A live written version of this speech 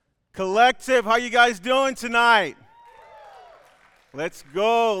Collective, how you guys doing tonight? Let's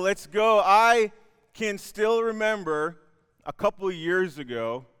go. I can still remember a couple of years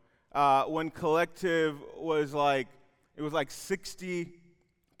ago when Collective was like 60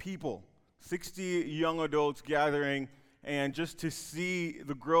 people, 60 young adults gathering, and just to see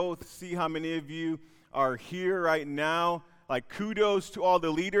the growth, see how many of you are here right now. Like, kudos to all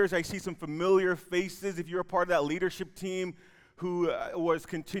the leaders. I see some familiar faces. If you're a part of that leadership team who was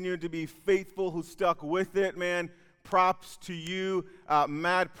continuing to be faithful, who stuck with it, man, props to you.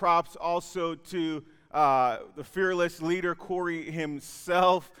 Mad props also to the fearless leader, Corey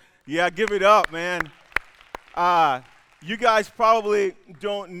himself. Yeah, give it up, man. You guys probably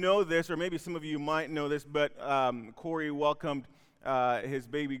don't know this, or maybe some of you might know this, but Corey welcomed his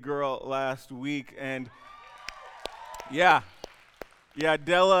baby girl last week, and yeah,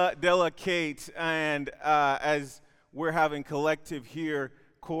 Della Kate, and as we're having Collective here,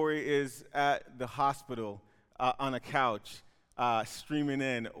 Corey is at the hospital on a couch, streaming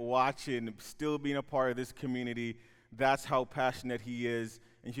in, watching, still being a part of this community. That's how passionate he is,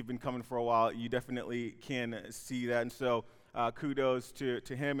 and if you've been coming for a while, you definitely can see that, and so kudos to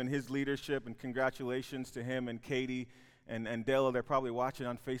him and his leadership, and congratulations to him and Katie and Della. They're probably watching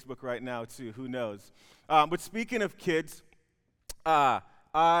on Facebook right now, too. Who knows? But speaking of kids, I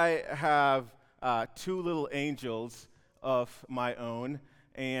have two little angels of my own,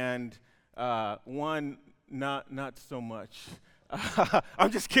 and one not so much. I'm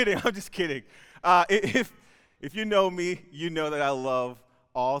just kidding. If you know me, you know that I love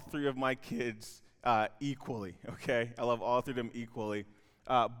all three of my kids equally, okay? I love all three of them equally.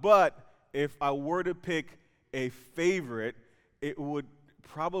 But if I were to pick a favorite, it would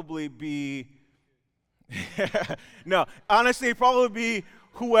probably be no, honestly, it'd probably be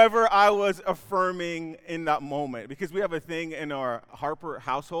whoever I was affirming in that moment, because we have a thing in our Harper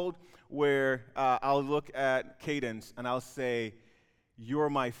household where I'll look at Cadence and I'll say, "You're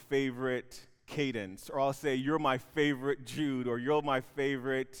my favorite Cadence," or I'll say, "You're my favorite Jude," or "You're my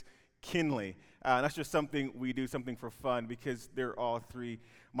favorite Kinley." That's just something we do, something for fun, because they're all three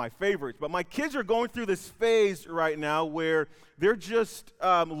my favorites. But my kids are going through this phase right now where they're just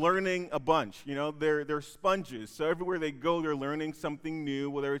learning a bunch. You know, they're sponges. So everywhere they go, they're learning something new,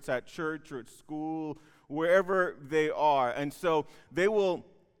 whether it's at church or at school, wherever they are. And so they will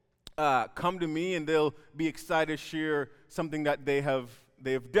come to me and they'll be excited to share something that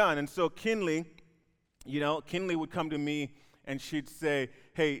they've done. And so Kinley would come to me and she'd say,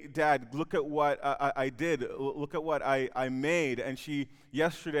 "Hey, Dad, look at what I did. Look at what I made." And she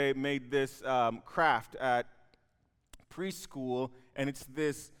yesterday made this craft at preschool, and it's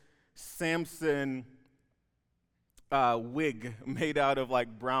this Samson wig made out of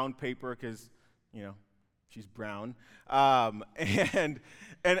like brown paper, because she's brown. And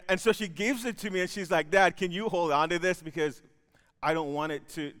so she gives it to me, and she's like, "Dad, can you hold on to this, because I don't want it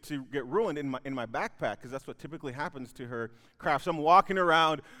to get ruined in my backpack," because that's what typically happens to her craft. So I'm walking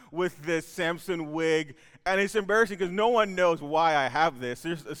around with this Samson wig, and it's embarrassing because no one knows why I have this. They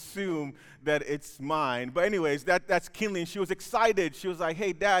just assume that it's mine. But anyways, that's Kinley, and she was excited. She was like,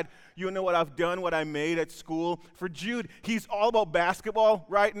 "Hey, Dad, you know what I've done, what I made at school?" For Jude, he's all about basketball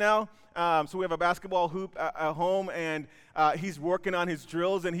right now. So we have a basketball hoop at home, and he's working on his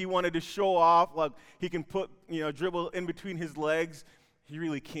drills, and he wanted to show off, like, he can put, dribble in between his legs. He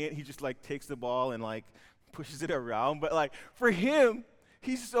really can't. He just, takes the ball and, pushes it around. But, for him,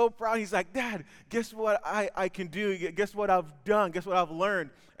 he's so proud. He's like, "Dad, guess what I can do? Guess what I've done? Guess what I've learned?"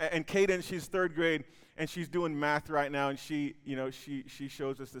 And Kaden, she's third grade, and she's doing math right now, and she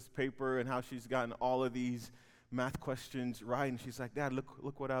shows us this paper and how she's gotten all of these math questions right, and she's like, "Dad,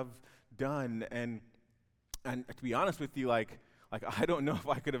 look what I've done." And to be honest with you, I don't know if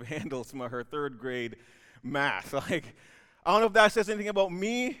I could have handled some of her third grade math. I don't know if that says anything about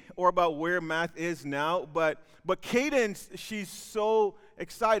me or about where math is now, but Cadence, she's so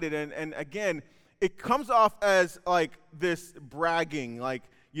excited, and again, it comes off as this bragging,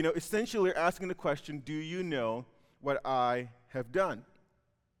 essentially you're asking the question, "Do you know what I have done?"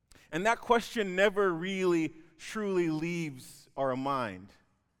 And that question never really truly leaves our mind,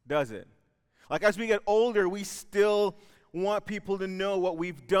 does it? As we get older, we still want people to know what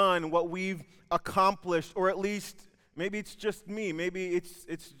we've done, what we've accomplished, or at least maybe it's just me. Maybe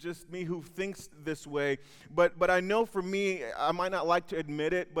it's just me who thinks this way. But I know for me, I might not like to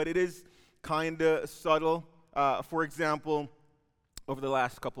admit it, but it is kind of subtle. For example, over the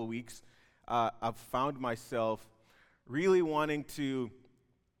last couple of weeks, I've found myself really wanting to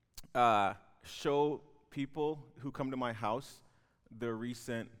show people who come to my house the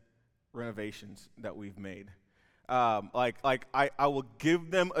recent renovations that we've made. I will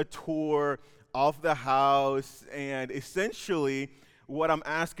give them a tour of the house, and essentially what I'm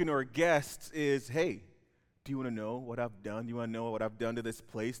asking our guests is, hey, do you want to know what I've done? Do you want to know what I've done to this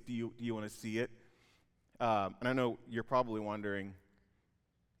place? Do you want to see it? And I know you're probably wondering,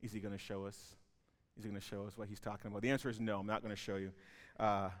 is he going to show us? Is he going to show us what he's talking about? The answer is no, I'm not going to show you.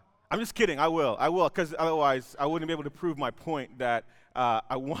 I'm just kidding. I will, because otherwise I wouldn't be able to prove my point that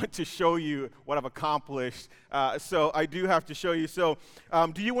I want to show you what I've accomplished. So I do have to show you. So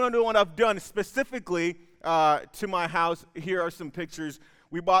do you want to know what I've done specifically to my house? Here are some pictures.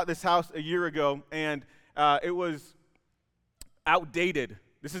 We bought this house a year ago, and it was outdated.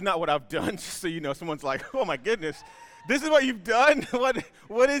 This is not what I've done, just so you know. Someone's like, oh my goodness, this is what you've done?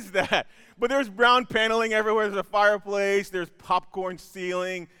 What is that? But there's brown paneling everywhere. There's a fireplace. There's popcorn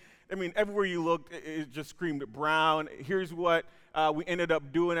ceiling. I mean, everywhere you looked, it just screamed brown. Here's what we ended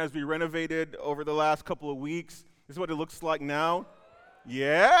up doing as we renovated over the last couple of weeks. This is what it looks like now.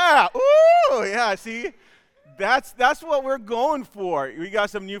 Yeah. Ooh, yeah, see? That's what we're going for. We got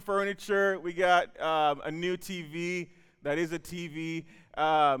some new furniture. We got a new TV. That is a TV.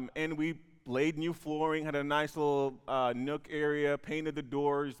 And we laid new flooring, had a nice little nook area, painted the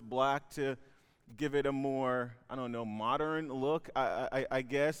doors black to give it a more, I don't know, modern look, I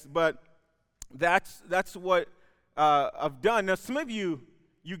guess. But that's what I've done. Now, some of you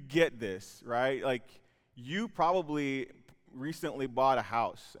get this, right? Like, you probably recently bought a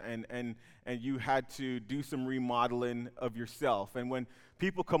house, and you had to do some remodeling of yourself. And when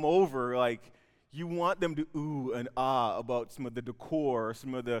people come over, like, you want them to ooh and ah about some of the decor,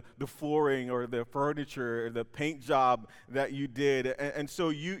 some of the flooring or the furniture or the paint job that you did. And so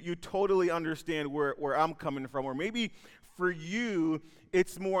you totally understand where I'm coming from. Or maybe for you,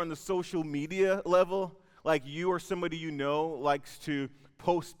 it's more on the social media level. Like, you or somebody you know likes to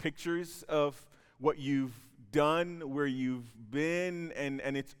post pictures of what you've done, where you've been,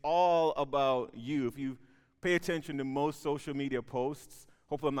 and it's all about you. If you pay attention to most social media posts,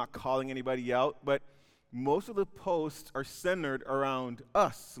 hopefully I'm not calling anybody out, but most of the posts are centered around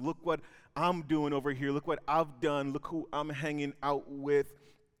us. Look what I'm doing over here. Look what I've done. Look who I'm hanging out with.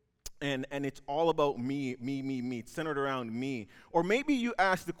 And it's all about me. It's centered around me. Or maybe you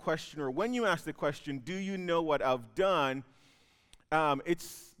ask the question, or when you ask the question, do you know what I've done?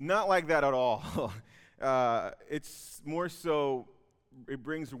 It's not like that at all. It's more so, it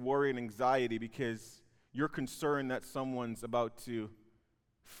brings worry and anxiety because you're concerned that someone's about to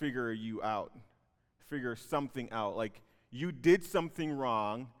figure you out, figure something out. Like, you did something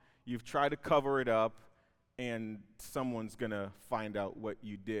wrong, you've tried to cover it up, and someone's going to find out what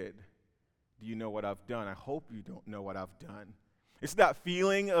you did. Do you know what I've done? I hope you don't know what I've done. It's that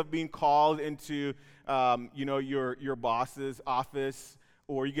feeling of being called into, your boss's office,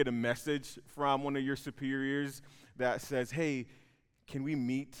 or you get a message from one of your superiors that says, hey, can we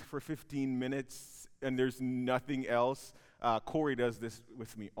meet for 15 minutes? And there's nothing else. Corey does this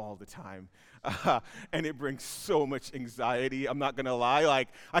with me all the time, and it brings so much anxiety. I'm not gonna lie. Like,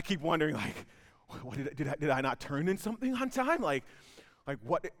 I keep wondering, like, what did I not turn in something on time? Like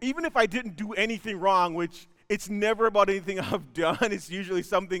what? Even if I didn't do anything wrong, which it's never about anything I've done. It's usually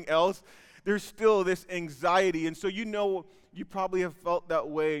something else. There's still this anxiety, and so you probably have felt that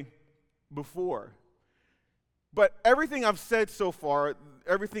way before. But everything I've said so far,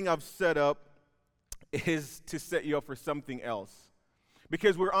 everything I've set up, is to set you up for something else.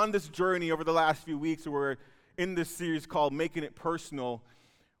 Because we're on this journey over the last few weeks, we're in this series called Making It Personal,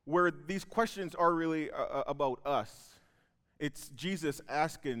 where these questions are really about us. It's Jesus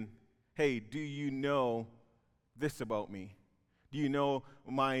asking, hey, do you know this about me? Do you know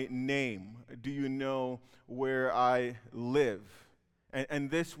my name? Do you know where I live? And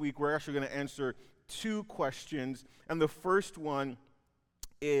this week, we're actually going to answer two questions. And the first one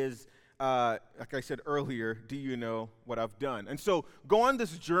is, like I said earlier, do you know what I've done? And so go on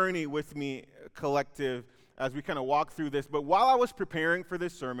this journey with me, collective, as we kind of walk through this. But while I was preparing for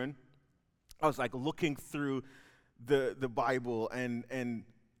this sermon, I was like looking through the Bible, and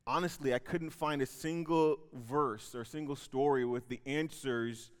honestly, I couldn't find a single verse or a single story with the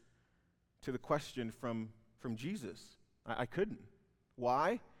answers to the question from Jesus. I couldn't.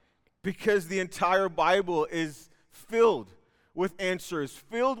 Why? Because the entire Bible is filled with answers,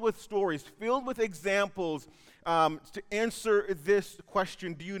 filled with stories, filled with examples to answer this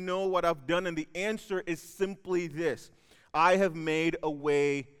question, do you know what I've done? And the answer is simply this: I have made a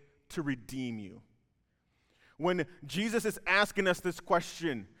way to redeem you. When Jesus is asking us this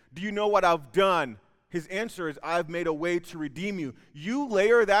question, do you know what I've done? His answer is, I've made a way to redeem you. You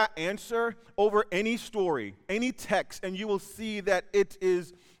layer that answer over any story, any text, and you will see that it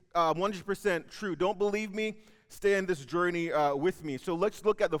is 100% true. Don't believe me? stay in this journey with me. So let's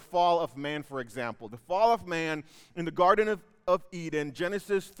look at the fall of man, for example. The fall of man in the Garden of Eden,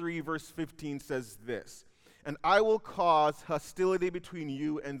 Genesis 3, verse 15 says this, "And I will cause hostility between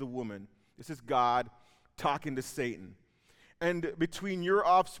you and the woman." This is God talking to Satan. "And between your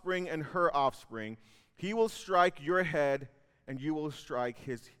offspring and her offspring, he will strike your head, and you will strike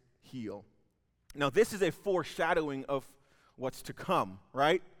his heel." Now, this is a foreshadowing of what's to come,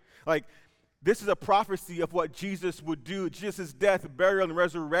 right? Like, this is a prophecy of what Jesus would do. Jesus' death, burial, and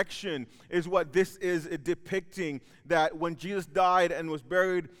resurrection is what this is depicting, that when Jesus died and was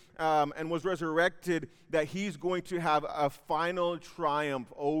buried and was resurrected, that he's going to have a final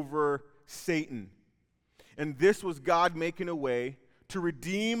triumph over Satan. And this was God making a way to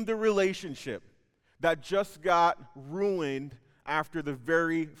redeem the relationship that just got ruined after the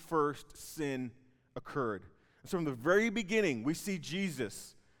very first sin occurred. So from the very beginning, we see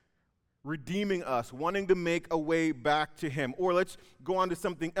Jesus redeeming us, wanting to make a way back to him. Or let's go on to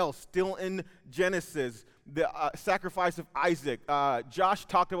something else. Still in Genesis, the sacrifice of Isaac. Josh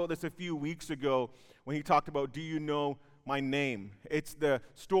talked about this a few weeks ago when he talked about, "Do you know my name?" It's the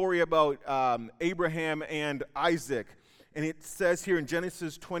story about Abraham and Isaac. And it says here in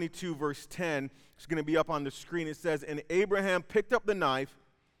Genesis 22, verse 10, it's going to be up on the screen. It says, "And Abraham picked up the knife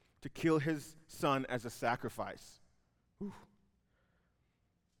to kill his son as a sacrifice." Whew.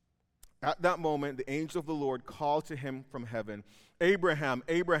 At that moment, the angel of the Lord called to him from heaven, "Abraham,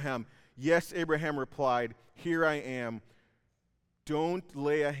 Abraham." "Yes," Abraham replied, "Here I am." "Don't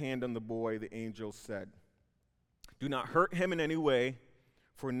lay a hand on the boy," the angel said. "Do not hurt him in any way,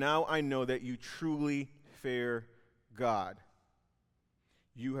 for now I know that you truly fear God.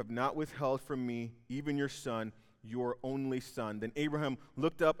 You have not withheld from me even your son, your only son." Then Abraham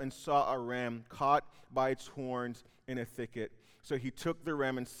looked up and saw a ram caught by its horns in a thicket. So he took the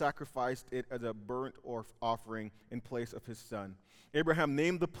ram and sacrificed it as a burnt offering in place of his son. Abraham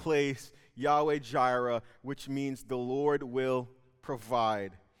named the place Yahweh Jireh, which means the Lord will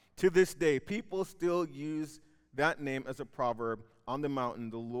provide. To this day, people still use that name as a proverb. On the mountain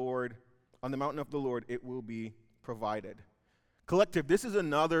of the Lord, it will be provided. Collective, this is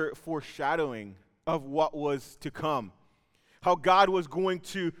another foreshadowing of what was to come. How God was going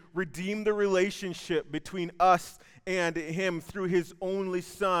to redeem the relationship between us and him through his only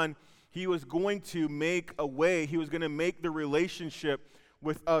son. He was going to make a way. He was going to make the relationship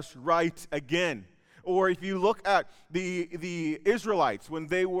with us right again. Or if you look at the Israelites when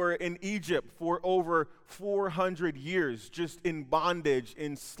they were in Egypt for over 400 years, just in bondage,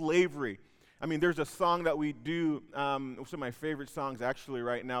 in slavery. I mean, there's a song that we do, it's one of my favorite songs actually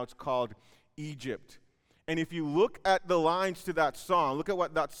right now. It's called Egypt. And if you look at the lines to that song, look at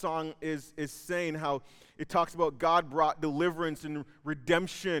what that song is saying, how it talks about God brought deliverance and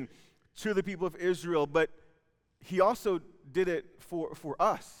redemption to the people of Israel, but he also did it for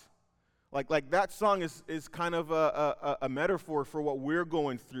us. Like that song is kind of a metaphor for what we're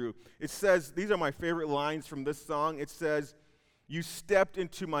going through. It says, these are my favorite lines from this song. It says, "You stepped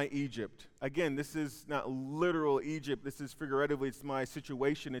into my Egypt." Again, this is not literal Egypt. This is figuratively, it's my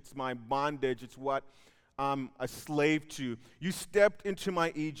situation. It's my bondage. It's what I'm a slave to. "You stepped into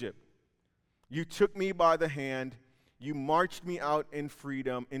my Egypt. You took me by the hand. You marched me out in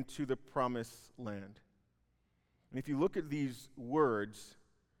freedom into the promised land." And if you look at these words,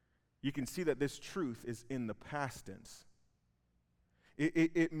 you can see that this truth is in the past tense.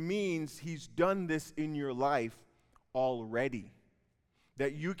 It means he's done this in your life already.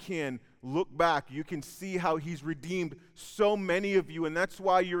 That you can look back, you can see how he's redeemed so many of you, and that's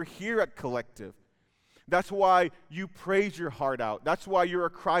why you're here at Collective. That's why you praise your heart out. That's why you're a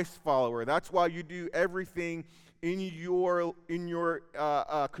Christ follower. That's why you do everything in your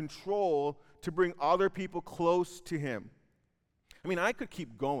control to bring other people close to him. I mean, I could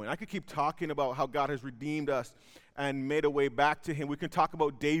keep going. I could keep talking about how God has redeemed us and made a way back to him. We can talk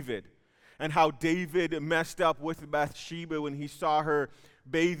about David and how David messed up with Bathsheba when he saw her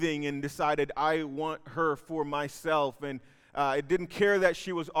bathing and decided, I want her for myself. And it didn't care that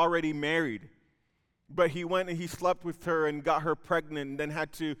she was already married. But he went and he slept with her and got her pregnant and then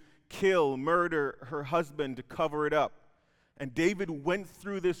had to murder her husband to cover it up. And David went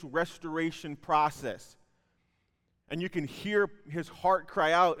through this restoration process. And you can hear his heart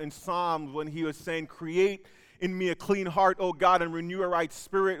cry out in Psalms when he was saying, create in me a clean heart, O God, and renew a right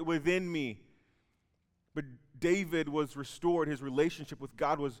spirit within me. But David was restored. His relationship with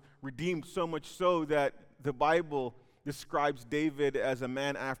God was redeemed, so much so that the Bible describes David as a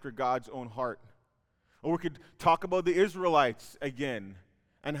man after God's own heart. Or we could talk about the Israelites again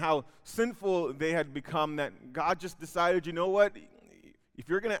and how sinful they had become, that God just decided, you know what? If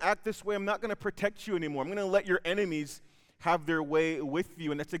you're going to act this way, I'm not going to protect you anymore. I'm going to let your enemies have their way with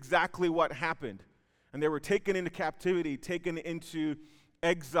you. And that's exactly what happened. And they were taken into captivity, taken into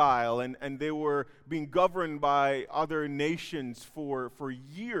exile, and they were being governed by other nations for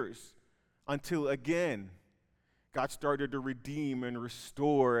years until, again, God started to redeem and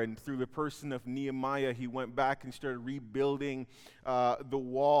restore. And through the person of Nehemiah, he went back and started rebuilding the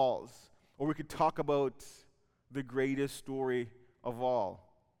walls. Or we could talk about the greatest story of all,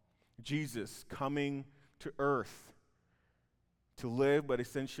 Jesus coming to earth to live but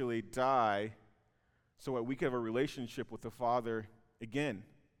essentially die so that we can have a relationship with the Father again.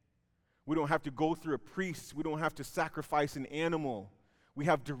 We don't have to go through a priest. We don't have to sacrifice an animal. We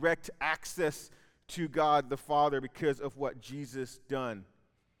have direct access to God the Father because of what Jesus done.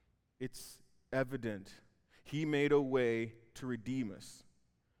 It's evident. He made a way to redeem us.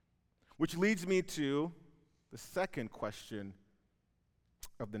 Which leads me to the second question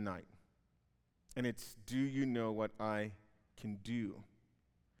of the night. And it's, do you know what I can do?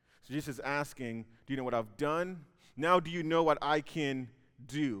 So Jesus is asking, do you know what I've done? Now do you know what I can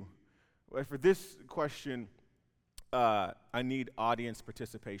do? Well, for this question, I need audience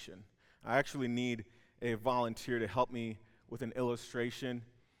participation. I actually need a volunteer to help me with an illustration.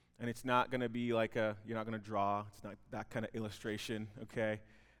 And it's not going to be like you're not going to draw. It's not that kind of illustration, okay?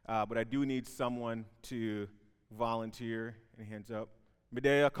 But I do need someone to volunteer. Any hands up?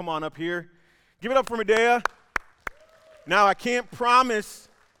 Medea, come on up here. Give it up for Medea. Now, I can't promise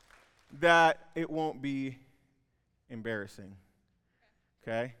that it won't be embarrassing,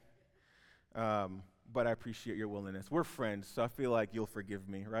 okay? But I appreciate your willingness. We're friends, so I feel like you'll forgive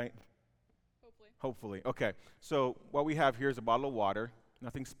me, right? Hopefully. Okay, so what we have here is a bottle of water.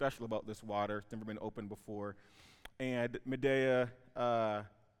 Nothing special about this water. It's never been opened before. And Medea, how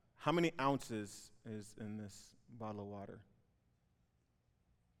many ounces is in this bottle of water?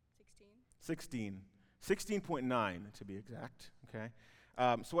 16. 16.9 to be exact, okay?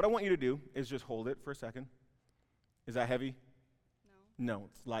 So what I want you to do is just hold it for a second. Is that heavy? No,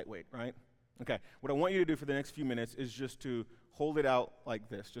 it's lightweight, right? Okay, what I want you to do for the next few minutes is just to hold it out like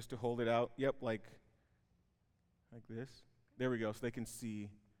this, just to hold it out, yep, like this. There we go, so they can see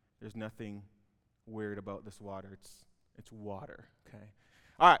there's nothing weird about this water. It's water, okay?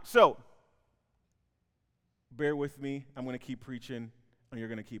 All right, so bear with me. I'm going to keep preaching, and you're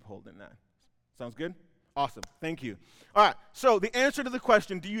going to keep holding that. Sounds good? Awesome. Thank you. All right, so the answer to the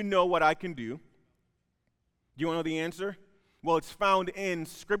question, do you know what I can do? Do you want to know the answer? Well, it's found in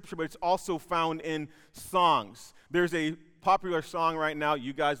Scripture, but it's also found in songs. There's a popular song right now.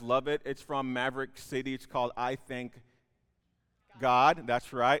 You guys love it. It's from Maverick City. It's called I Thank God.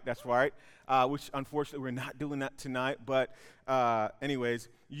 That's right. Which, unfortunately, we're not doing that tonight. But anyways,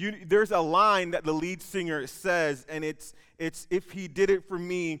 there's a line that the lead singer says, and it's if he did it for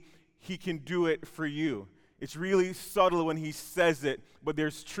me, he can do it for you. It's really subtle when he says it, but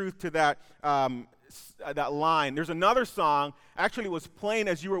there's truth to that that line. There's another song, actually it was playing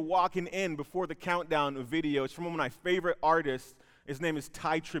as you were walking in before the countdown video. It's from one of my favorite artists. His name is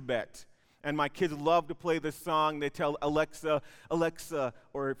Ty Tribbett. And my kids love to play this song. They tell Alexa,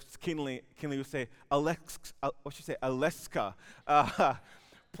 or Kinley would say, Aleska,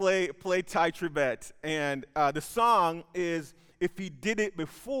 play Ty Tribbett. And the song is, if he did it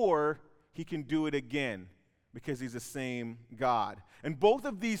before, he can do it again, because he's the same God. And both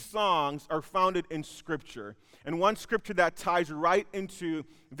of these songs are founded in Scripture. And one scripture that ties right into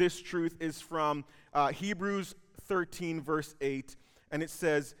this truth is from Hebrews 13, verse 8. And it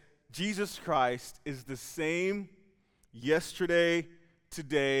says, Jesus Christ is the same yesterday,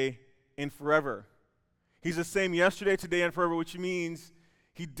 today, and forever. He's the same yesterday, today, and forever, which means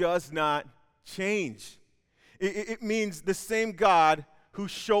he does not change. It means the same God who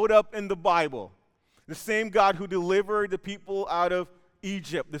showed up in the Bible, the same God who delivered the people out of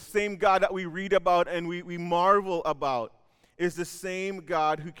Egypt, the same God that we read about and we marvel about, is the same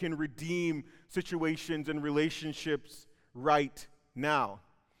God who can redeem situations and relationships right now.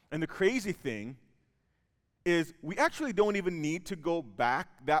 And the crazy thing is we actually don't even need to go back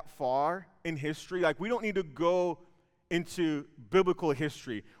that far in history. Like, we don't need to go into biblical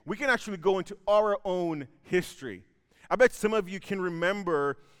history. We can actually go into our own history. I bet some of you can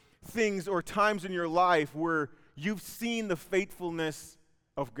remember things or times in your life where you've seen the faithfulness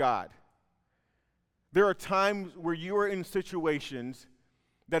of God. There are times where you are in situations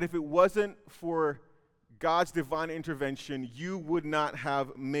that if it wasn't for God's divine intervention, you would not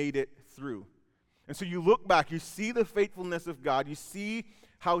have made it through. And so you look back, you see the faithfulness of God, you see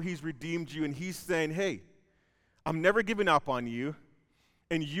how he's redeemed you, and he's saying, hey, I'm never giving up on you,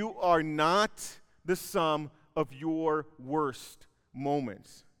 and you are not the sum of your worst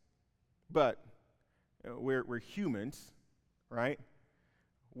moments. But we're humans, right?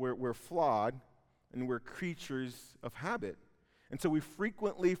 We're flawed, and we're creatures of habit. And so we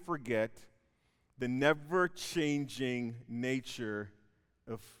frequently forget the never-changing nature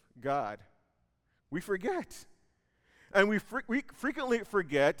of God. We forget. And we frequently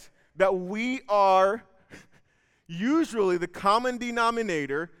forget that we are usually the common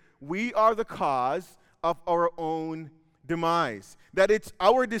denominator. We are the cause of our own demise. That it's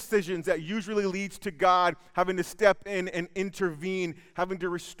our decisions that usually leads to God having to step in and intervene, having to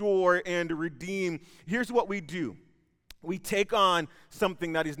restore and redeem. Here's what we do. We take on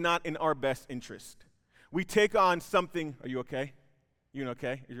something that is not in our best interest. We take on something. Are you okay? You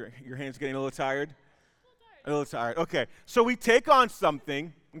okay? Your hand's getting a little tired? A little tired. Okay. So we take on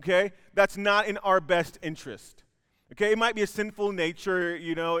something, okay, that's not in our best interest. Okay? It might be a sinful nature,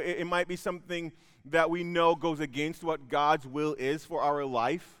 it might be something that we know goes against what God's will is for our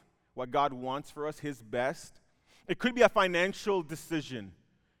life, what God wants for us, his best. It could be a financial decision.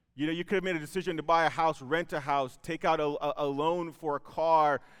 You could have made a decision to buy a house, rent a house, take out a loan for a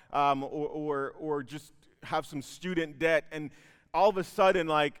car, or just have some student debt, and all of a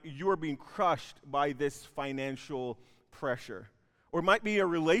sudden, you are being crushed by this financial pressure. Or it might be a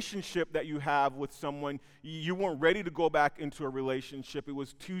relationship that you have with someone. You weren't ready to go back into a relationship. It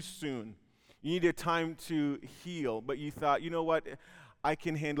was too soon. You needed time to heal, but you thought, you know what, I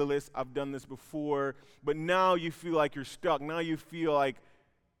can handle this. I've done this before. But now you feel like you're stuck. Now you feel like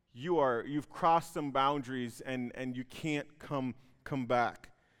you've crossed some boundaries and you can't come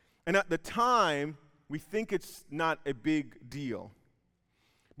back. And at the time, we think it's not a big deal.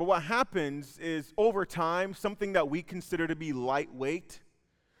 But what happens is over time, something that we consider to be lightweight,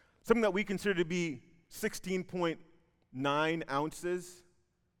 something that we consider to be 16.9 ounces,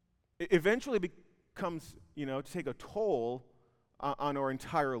 it eventually becomes, to take a toll on our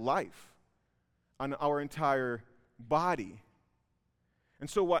entire life, on our entire body. And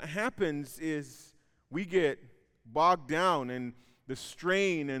so what happens is we get bogged down, and the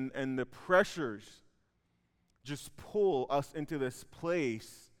strain and the pressures just pull us into this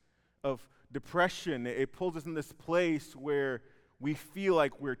place of depression. It pulls us in this place where we feel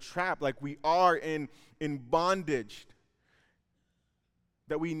like we're trapped, like we are in bondage,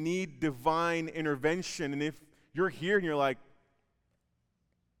 that we need divine intervention. And if you're here and you're like,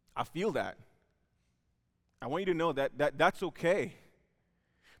 I feel that, I want you to know that that's okay.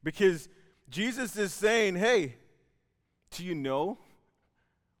 Because Jesus is saying, hey, do you know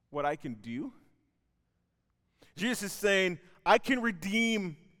what I can do? Jesus is saying, I can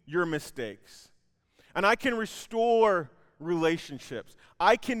redeem your mistakes, and I can restore relationships.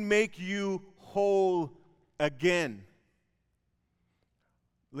 I can make you whole again.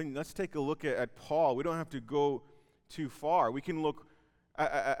 Let's take a look at Paul. We don't have to go too far. We can look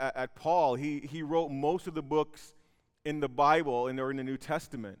at Paul. He wrote most of the books in the Bible or in the New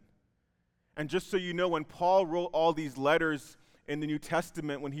Testament. And just so you know, when Paul wrote all these letters in the New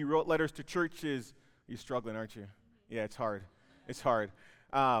Testament, when he wrote letters to churches, you're struggling, aren't you? Yeah, it's hard. It's hard.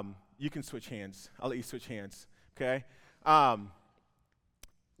 You can switch hands. I'll let you switch hands, okay?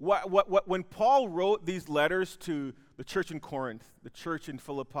 When Paul wrote these letters to the church in Corinth, the church in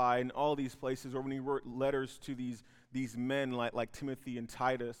Philippi, and all these places, or when he wrote letters to these men like Timothy and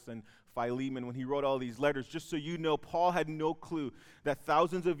Titus and Philemon, when he wrote all these letters, just so you know, Paul had no clue that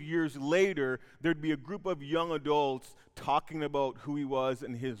thousands of years later, there'd be a group of young adults talking about who he was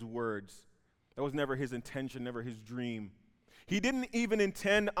and his words. That was never his intention, never his dream. He didn't even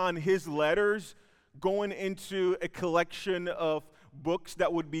intend on his letters going into a collection of books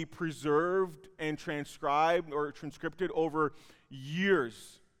that would be preserved and transcribed or transcripted over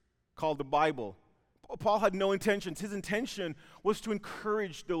years, called the Bible. Paul had no intentions. His intention was to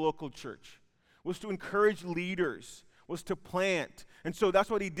encourage the local church, was to encourage leaders, was to plant. And so that's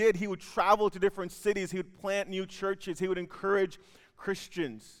what he did. He would travel to different cities. He would plant new churches. He would encourage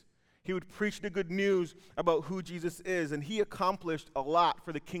Christians. He would preach the good news about who Jesus is. And he accomplished a lot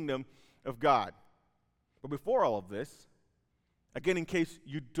for the kingdom of God. But before all of this, again, in case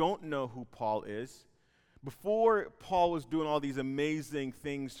you don't know who Paul is, before Paul was doing all these amazing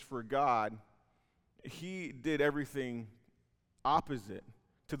things for God, he did everything opposite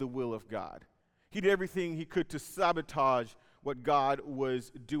to the will of God. He did everything he could to sabotage what God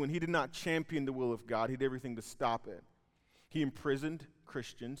was doing. He did not champion the will of God. He did everything to stop it. He imprisoned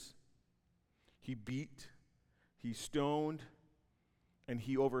Christians. He beat, he stoned, and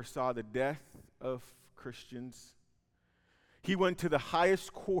he oversaw the death of Christians. He went to the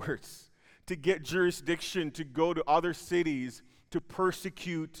highest courts to get jurisdiction to go to other cities to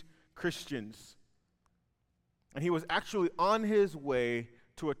persecute Christians. And he was actually on his way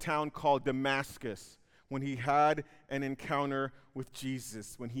to a town called Damascus when he had an encounter with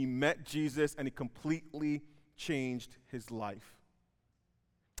Jesus, when he met Jesus and he completely changed his life.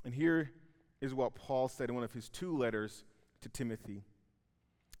 And here is what Paul said in one of his 2 letters to Timothy.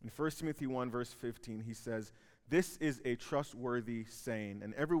 In 1 Timothy 1, verse 15, he says, "This is a trustworthy saying,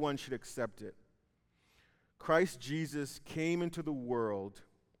 and everyone should accept it. Christ Jesus came into the world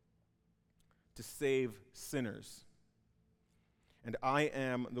to save sinners, and I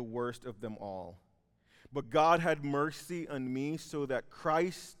am the worst of them all. But God had mercy on me so that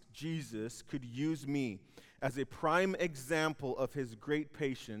Christ Jesus could use me as a prime example of his great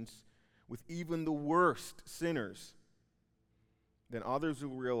patience with even the worst sinners. Then others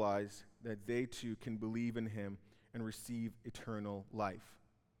will realize that they too can believe in him and receive eternal life."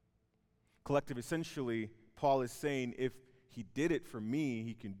 Collective, essentially, Paul is saying if he did it for me,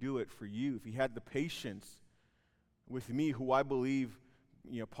 he can do it for you. If he had the patience with me, who I believe,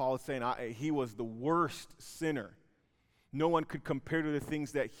 Paul is saying he was the worst sinner. No one could compare to the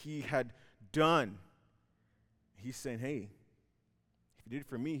things that he had done. He's saying, hey, if he did it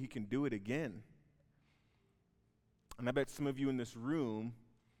for me, he can do it again. And I bet some of you in this room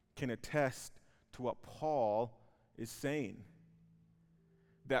can attest to what Paul is saying.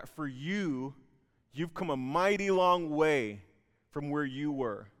 That for you, you've come a mighty long way from where you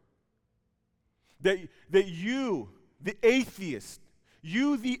were. That you, the atheist,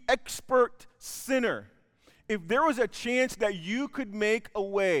 you, the expert sinner, if there was a chance that you could make a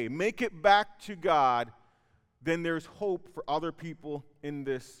way, make it back to God, then there's hope for other people in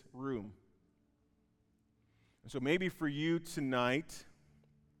this room. And so maybe for you tonight,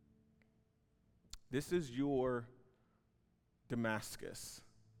 this is your Damascus.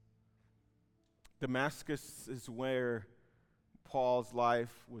 Damascus is where Paul's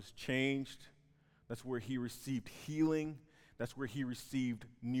life was changed. That's where he received healing. That's where he received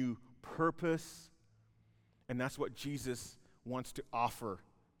new purpose. And that's what Jesus wants to offer.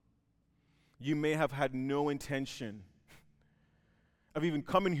 You may have had no intention of even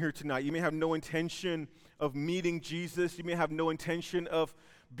coming here tonight. You may have no intention of meeting Jesus. You may have no intention of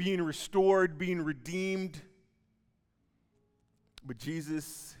being restored, being redeemed. But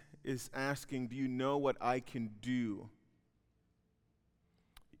Jesus is asking, do you know what I can do?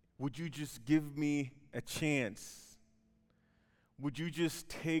 Would you just give me a chance? Would you just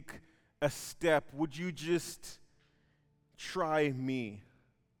take a step? Would you just try me?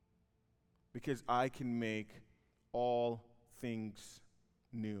 Because I can make all things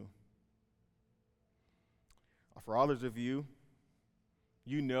new. For others of you,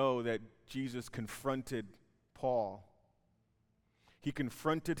 you know that Jesus confronted Paul. He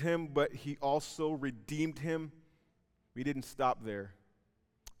confronted him, but he also redeemed him. We didn't stop there.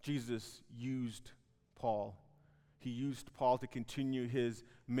 Jesus used Paul. He used Paul to continue his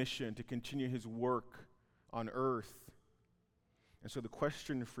mission, to continue his work on earth. And so the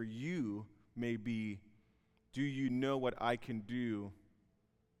question for you may be, do you know what I can do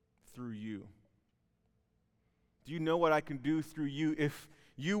through you? Do you know what I can do through you if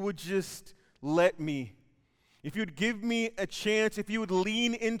you would just let me? If you'd give me a chance, if you would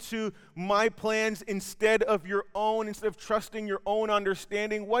lean into my plans instead of your own, instead of trusting your own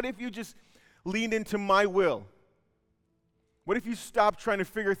understanding, what if you just leaned into my will? What if you stopped trying to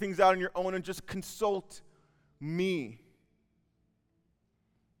figure things out on your own and just consult me?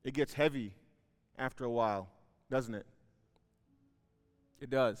 It gets heavy after a while, doesn't it?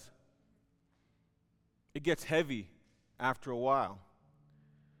 It does. It gets heavy after a while.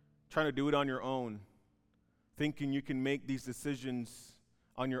 Trying to do it on your own, thinking you can make these decisions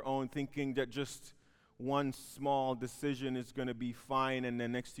on your own, thinking that just one small decision is going to be fine, and the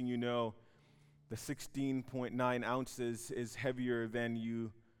next thing you know, the 16.9 ounces is heavier than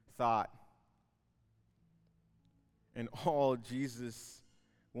you thought. And all Jesus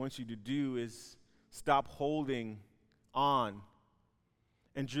wants you to do is stop holding on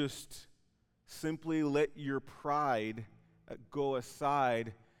and just simply let your pride go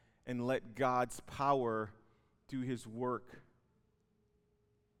aside and let God's power do his work.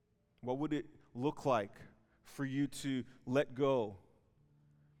 What would it look like for you to let go?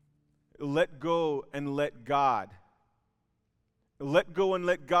 Let go and let God. Let go and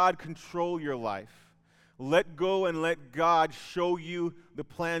let God control your life. Let go and let God show you the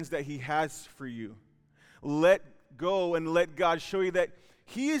plans that he has for you. Let go and let God show you that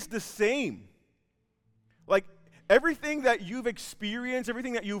he is the same. Like everything that you've experienced,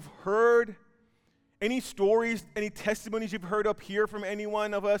 everything that you've heard, any stories, any testimonies you've heard up here from any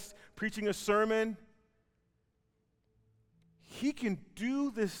one of us preaching a sermon, he can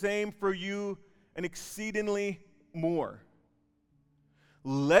do the same for you and exceedingly more.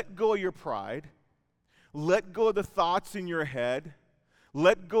 Let go of your pride. Let go of the thoughts in your head.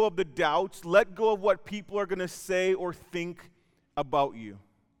 Let go of the doubts. Let go of what people are going to say or think about you.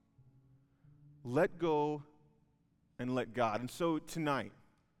 Let go and let God. And so tonight,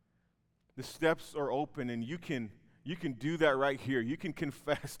 the steps are open, and you can do that right here. You can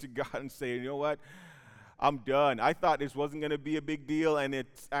confess to God and say, you know what? I'm done. I thought this wasn't going to be a big deal, and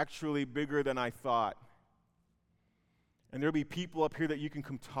it's actually bigger than I thought. And there'll be people up here that you can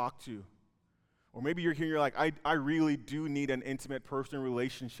come talk to. Or maybe you're here and you're like, I really do need an intimate personal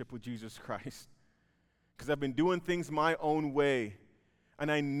relationship with Jesus Christ. Because I've been doing things my own way,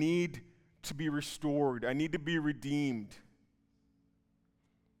 and I need to be restored. I need to be redeemed.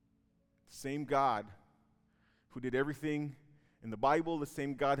 Same God who did everything in the Bible, the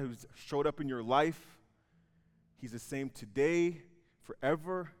same God who's showed up in your life, He's the same today,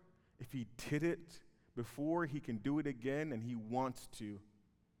 forever. If He did it before, He can do it again, and He wants to.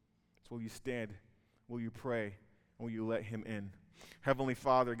 So will you stand? Will you pray? And will you let Him in? Heavenly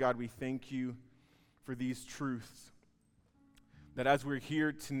Father, God, we thank You for these truths. That as we're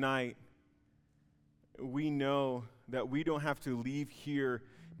here tonight, we know that we don't have to leave here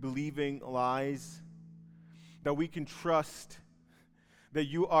believing lies, that we can trust that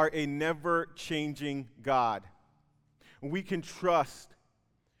You are a never-changing God. We can trust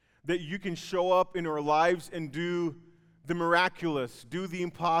that You can show up in our lives and do the miraculous, do the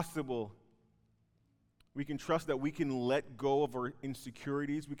impossible. We can trust that we can let go of our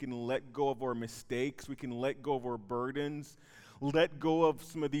insecurities, we can let go of our mistakes, we can let go of our burdens, let go of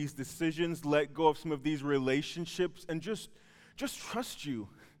some of these decisions, let go of some of these relationships, and just trust You.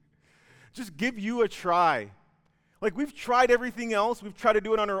 Just give You a try. Like, we've tried everything else. We've tried to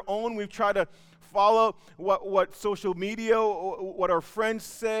do it on our own. We've tried to follow what social media, what our friends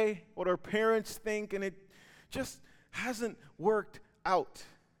say, what our parents think, and it just hasn't worked out.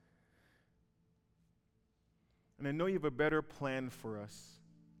 And I know You have a better plan for us.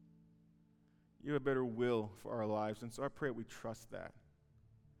 You have a better will for our lives. And so I pray we trust that.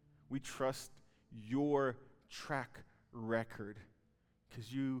 We trust Your track record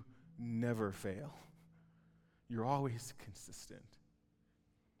because You never fail. You're always consistent.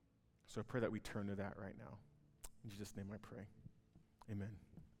 So I pray that we turn to that right now. In Jesus' name I pray. Amen.